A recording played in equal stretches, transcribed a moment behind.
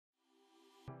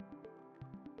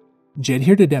Jed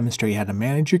here to demonstrate how to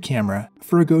manage your camera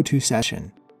for a GoTo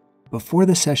session. Before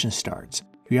the session starts,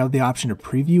 you have the option to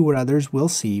preview what others will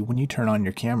see when you turn on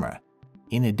your camera.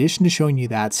 In addition to showing you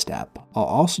that step, I'll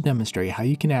also demonstrate how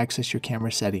you can access your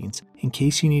camera settings in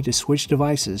case you need to switch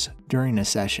devices during a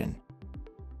session.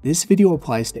 This video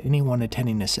applies to anyone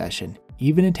attending a session,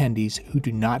 even attendees who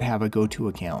do not have a GoTo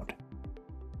account.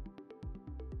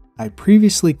 I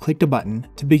previously clicked a button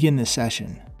to begin the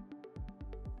session.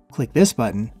 Click this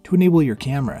button to enable your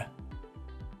camera.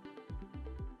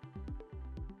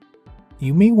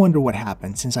 You may wonder what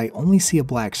happened since I only see a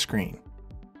black screen.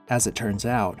 As it turns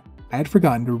out, I had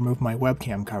forgotten to remove my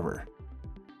webcam cover.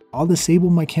 I'll disable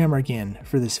my camera again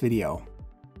for this video.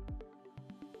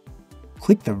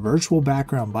 Click the virtual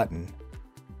background button.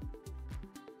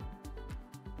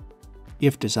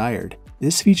 If desired,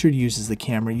 this feature uses the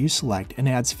camera you select and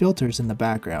adds filters in the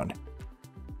background.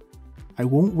 I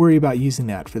won't worry about using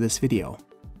that for this video.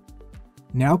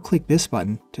 Now click this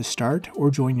button to start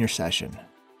or join your session.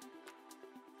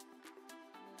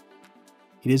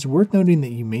 It is worth noting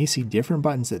that you may see different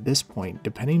buttons at this point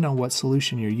depending on what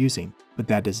solution you're using, but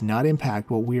that does not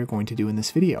impact what we are going to do in this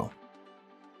video.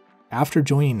 After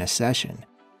joining a session,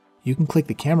 you can click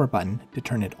the camera button to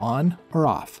turn it on or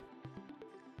off.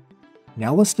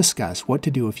 Now let's discuss what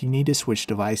to do if you need to switch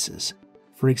devices.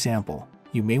 For example,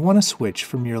 you may want to switch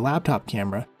from your laptop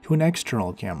camera to an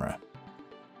external camera.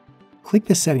 Click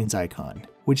the settings icon,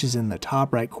 which is in the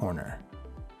top right corner.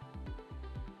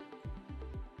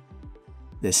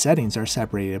 The settings are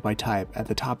separated by type at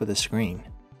the top of the screen.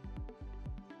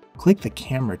 Click the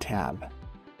Camera tab.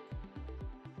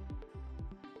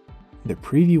 The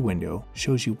preview window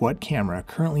shows you what camera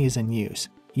currently is in use,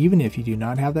 even if you do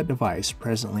not have that device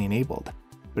presently enabled.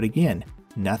 But again,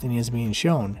 nothing is being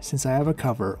shown since I have a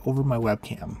cover over my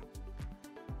webcam.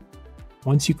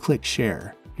 Once you click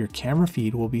Share, your camera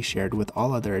feed will be shared with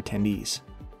all other attendees.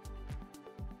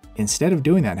 Instead of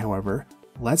doing that, however,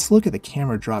 let's look at the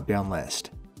camera drop-down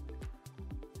list.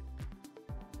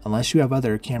 Unless you have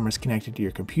other cameras connected to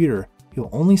your computer, you'll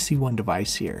only see one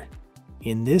device here.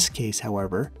 In this case,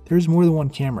 however, there's more than one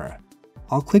camera.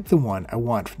 I'll click the one I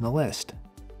want from the list.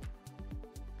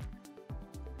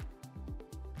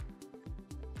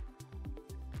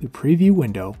 The preview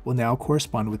window will now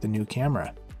correspond with the new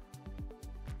camera.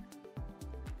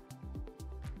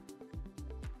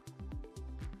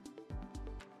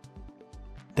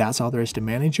 That's all there is to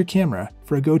manage your camera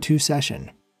for a GoTo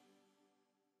session.